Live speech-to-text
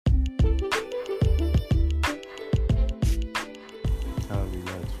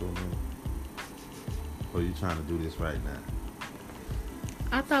Or you trying to do this right now?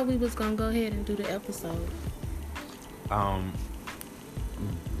 I thought we was gonna go ahead and do the episode. Um,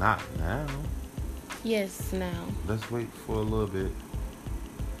 not now. Yes, now. Let's wait for a little bit.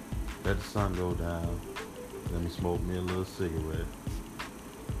 Let the sun go down. Let me smoke me a little cigarette.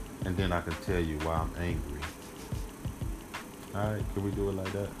 And then I can tell you why I'm angry. Alright, can we do it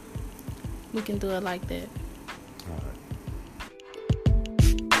like that? We can do it like that. Alright.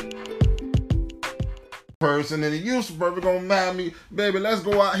 Person and the used person gonna mind me, baby, let's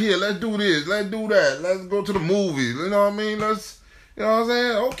go out here, let's do this, let's do that, let's go to the movies, you know what I mean? You know what I'm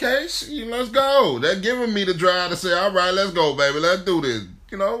saying? Okay, let's go. They're giving me the drive to say, all right, let's go, baby, let's do this.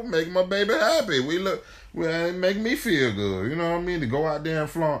 You know, make my baby happy. Make me feel good. You know what I mean? To go out there and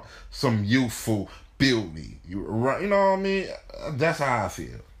flaunt some youthful beauty. You know what I mean? That's how I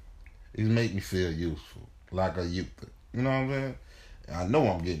feel. It make me feel useful, like a youth. You know what I'm saying? I know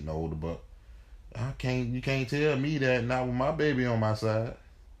I'm getting older, but you can't tell me that not with my baby on my side.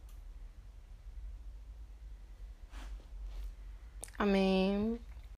 I mean,